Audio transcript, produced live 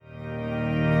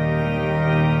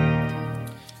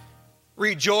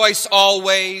Rejoice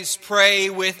always, pray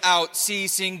without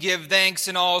ceasing, give thanks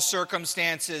in all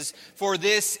circumstances, for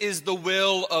this is the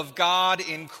will of God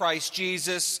in Christ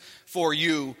Jesus for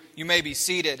you. You may be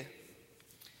seated.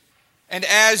 And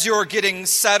as you're getting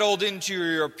settled into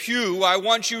your pew, I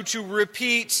want you to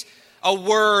repeat a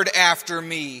word after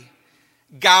me.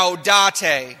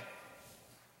 Gaudete.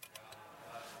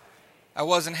 I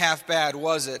wasn't half bad,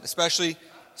 was it? Especially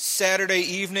Saturday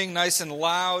evening, nice and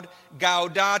loud.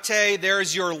 Gaudete,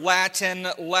 there's your Latin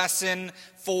lesson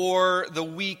for the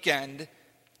weekend.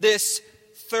 This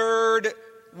third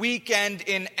weekend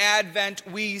in Advent,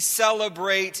 we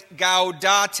celebrate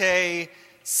Gaudete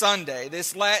Sunday.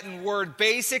 This Latin word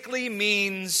basically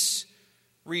means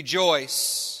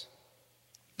rejoice.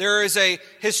 There is a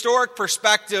historic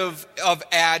perspective of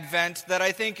Advent that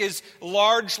I think is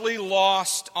largely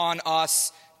lost on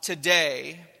us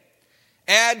today.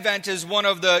 Advent is one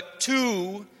of the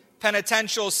two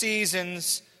penitential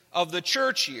seasons of the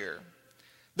church year.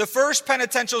 The first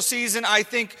penitential season, I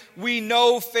think we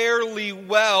know fairly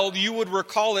well. You would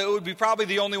recall it. It would be probably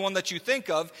the only one that you think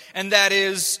of, and that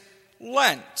is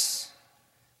Lent.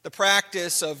 The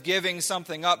practice of giving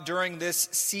something up during this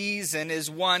season is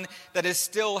one that is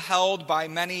still held by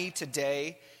many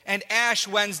today. And Ash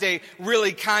Wednesday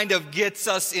really kind of gets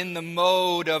us in the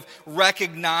mode of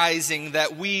recognizing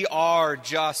that we are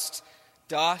just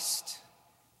dust.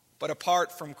 But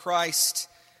apart from Christ,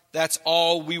 that's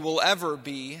all we will ever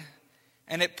be.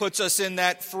 And it puts us in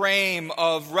that frame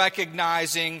of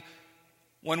recognizing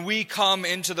when we come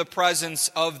into the presence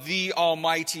of the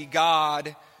Almighty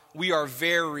God, we are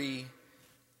very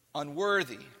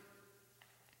unworthy.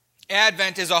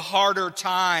 Advent is a harder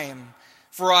time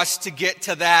for us to get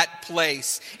to that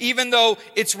place, even though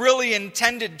it's really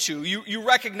intended to. You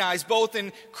recognize both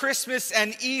in Christmas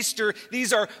and Easter,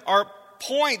 these are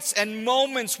points and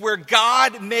moments where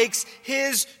God makes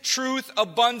His truth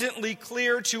abundantly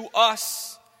clear to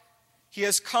us. He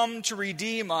has come to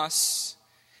redeem us.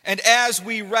 And as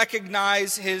we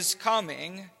recognize His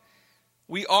coming,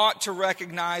 we ought to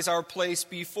recognize our place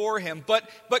before Him.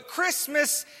 But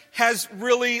Christmas has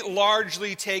really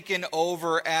largely taken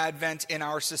over Advent in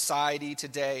our society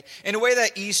today, in a way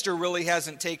that Easter really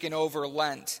hasn't taken over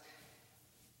Lent.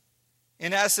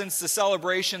 In essence, the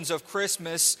celebrations of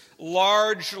Christmas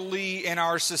largely in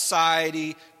our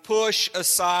society push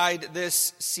aside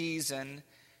this season.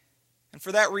 And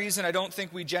for that reason, I don't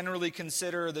think we generally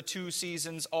consider the two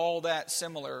seasons all that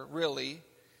similar, really.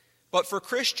 But for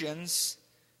Christians,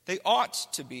 they ought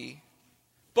to be.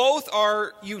 Both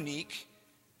are unique,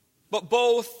 but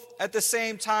both at the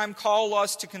same time call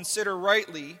us to consider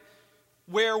rightly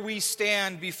where we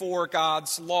stand before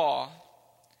God's law.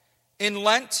 In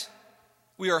Lent,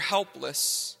 we are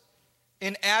helpless.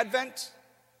 In Advent,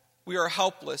 we are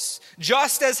helpless.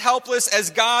 Just as helpless as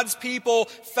God's people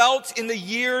felt in the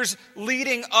years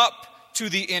leading up to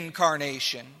the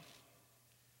Incarnation.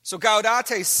 So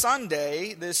Gaudete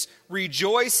Sunday, this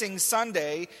rejoicing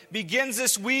Sunday, begins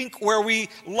this week where we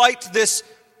light this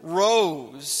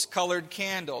rose-colored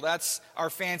candle. That's our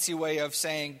fancy way of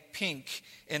saying pink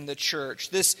in the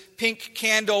church. This pink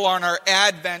candle on our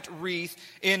Advent wreath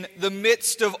in the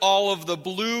midst of all of the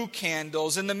blue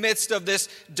candles, in the midst of this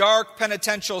dark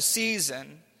penitential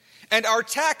season. And our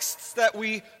texts that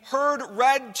we heard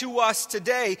read to us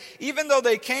today, even though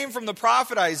they came from the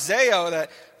prophet Isaiah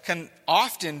that can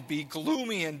often be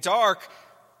gloomy and dark,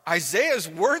 Isaiah's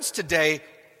words today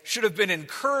should have been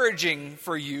encouraging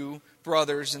for you,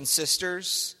 brothers and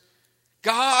sisters.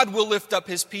 God will lift up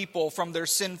His people from their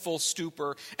sinful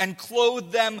stupor and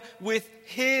clothe them with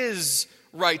His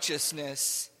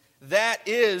righteousness. That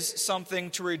is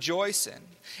something to rejoice in.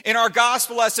 In our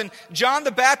gospel lesson, John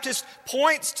the Baptist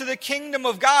points to the kingdom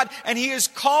of God, and he is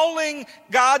calling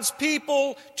God's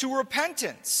people to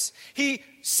repentance. He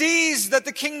sees that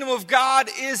the kingdom of God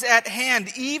is at hand,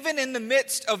 even in the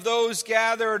midst of those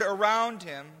gathered around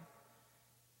him.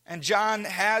 And John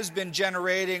has been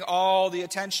generating all the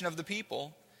attention of the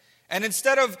people. And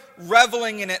instead of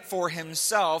reveling in it for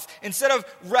himself, instead of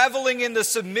reveling in the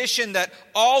submission that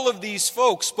all of these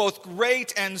folks, both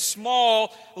great and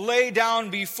small, lay down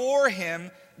before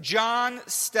him, John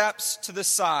steps to the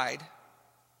side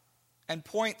and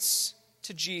points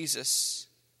to Jesus.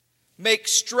 Make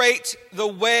straight the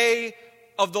way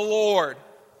of the Lord.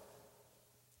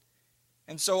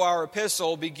 And so our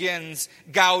epistle begins,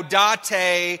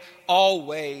 Gaudete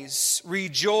always,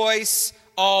 rejoice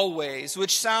always,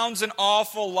 which sounds an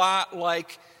awful lot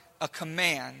like a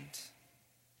command.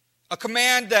 A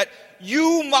command that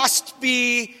you must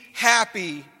be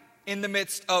happy in the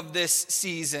midst of this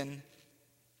season.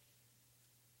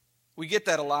 We get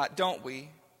that a lot, don't we?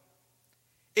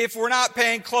 If we're not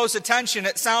paying close attention,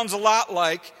 it sounds a lot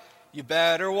like, you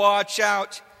better watch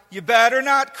out, you better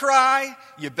not cry,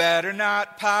 you better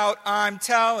not pout, I'm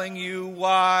telling you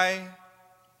why.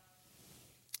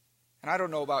 And I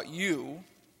don't know about you,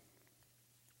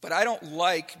 but I don't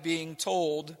like being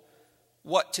told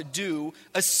what to do,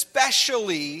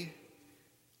 especially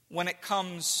when it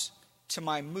comes to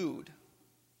my mood.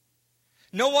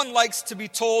 No one likes to be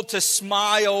told to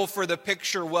smile for the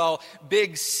picture while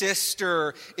big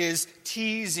sister is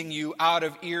teasing you out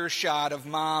of earshot of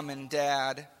mom and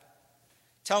dad.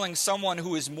 Telling someone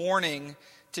who is mourning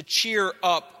to cheer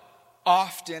up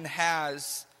often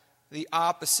has the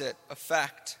opposite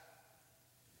effect.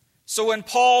 So when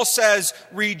Paul says,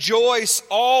 rejoice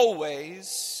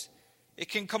always, it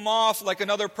can come off like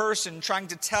another person trying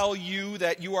to tell you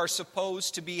that you are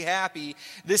supposed to be happy.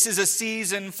 This is a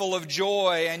season full of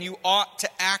joy, and you ought to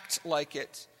act like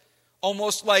it.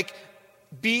 Almost like,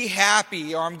 be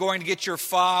happy, or I'm going to get your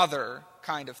father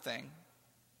kind of thing.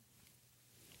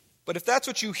 But if that's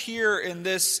what you hear in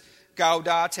this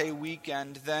Gaudete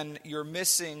weekend, then you're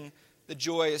missing the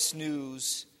joyous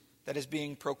news that is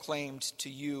being proclaimed to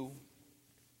you.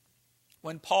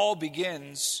 When Paul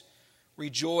begins,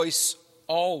 rejoice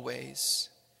always,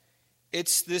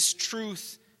 it's this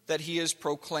truth that he is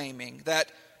proclaiming,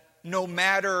 that no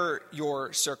matter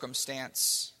your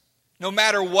circumstance, no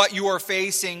matter what you are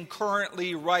facing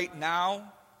currently right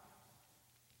now,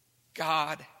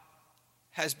 God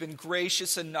has been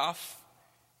gracious enough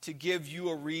to give you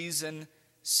a reason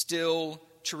still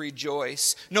to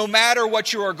rejoice. No matter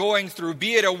what you are going through,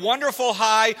 be it a wonderful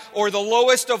high or the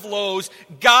lowest of lows,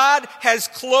 God has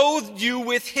clothed you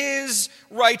with His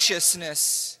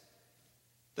righteousness.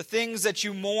 The things that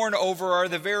you mourn over are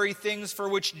the very things for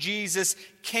which Jesus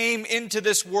came into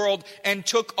this world and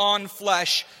took on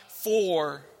flesh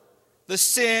for. The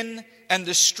sin and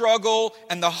the struggle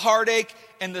and the heartache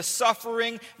and the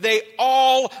suffering, they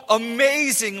all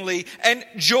amazingly and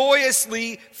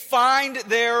joyously find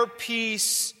their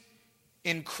peace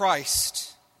in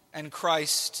Christ and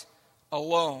Christ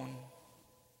alone.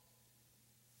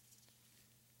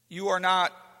 You are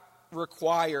not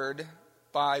required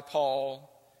by Paul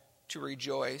to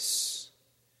rejoice.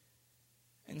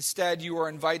 Instead, you are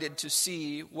invited to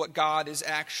see what God is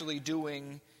actually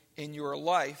doing in your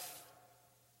life.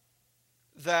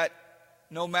 That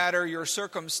no matter your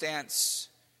circumstance,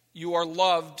 you are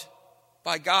loved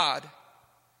by God.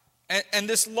 And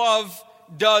this love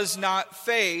does not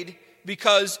fade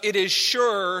because it is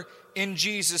sure in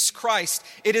Jesus Christ.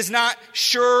 It is not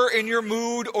sure in your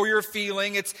mood or your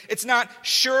feeling. It's not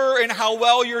sure in how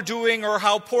well you're doing or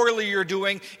how poorly you're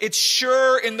doing. It's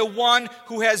sure in the one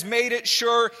who has made it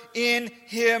sure in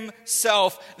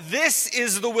Himself. This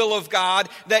is the will of God,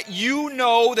 that you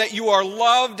know that you are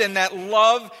loved and that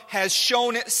love has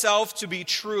shown itself to be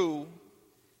true.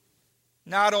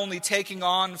 Not only taking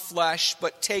on flesh,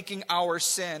 but taking our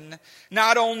sin.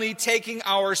 Not only taking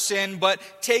our sin, but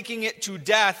taking it to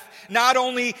death. Not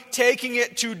only taking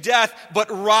it to death, but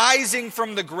rising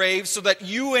from the grave so that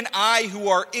you and I who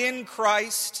are in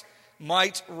Christ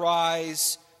might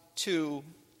rise too.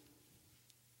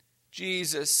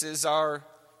 Jesus is our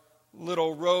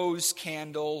little rose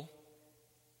candle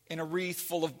in a wreath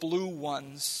full of blue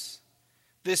ones.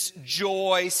 This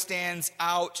joy stands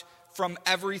out from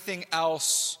everything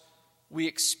else we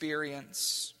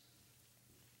experience.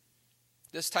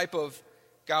 This type of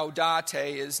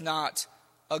Gaudete is not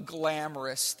a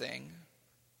glamorous thing.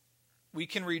 We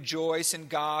can rejoice in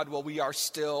God while we are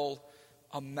still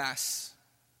a mess.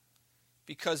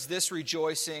 Because this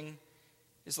rejoicing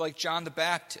is like John the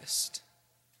Baptist.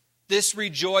 This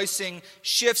rejoicing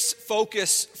shifts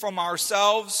focus from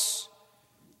ourselves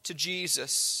to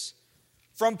Jesus.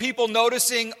 From people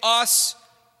noticing us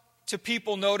to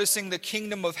people noticing the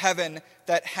kingdom of heaven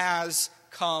that has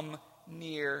come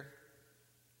near.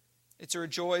 It's a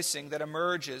rejoicing that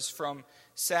emerges from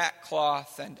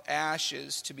sackcloth and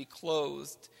ashes to be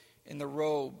clothed in the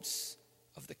robes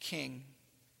of the King.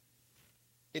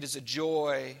 It is a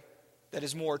joy that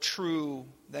is more true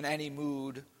than any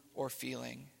mood or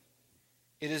feeling.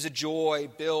 It is a joy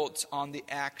built on the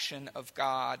action of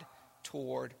God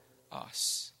toward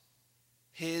us.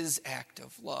 His act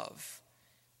of love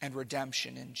and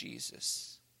redemption in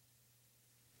Jesus.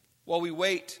 While we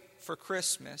wait for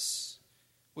Christmas,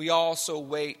 we also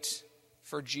wait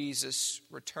for Jesus'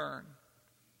 return.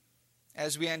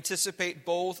 As we anticipate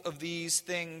both of these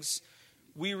things,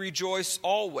 we rejoice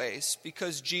always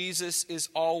because Jesus is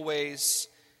always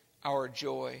our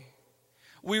joy.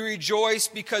 We rejoice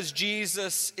because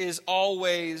Jesus is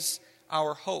always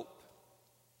our hope.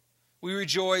 We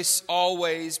rejoice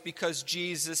always because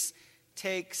Jesus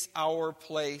takes our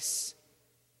place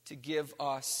to give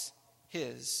us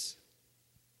his.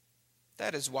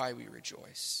 That is why we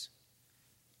rejoice.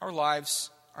 Our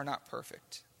lives are not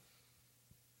perfect,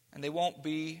 and they won't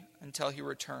be until he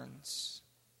returns.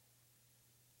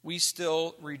 We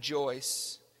still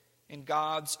rejoice in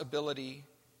God's ability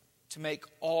to make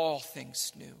all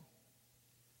things new.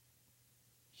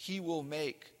 He will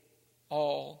make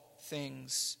all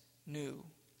things new.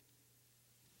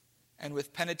 And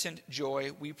with penitent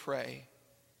joy we pray,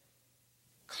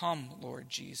 come, Lord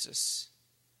Jesus.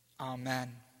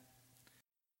 Amen.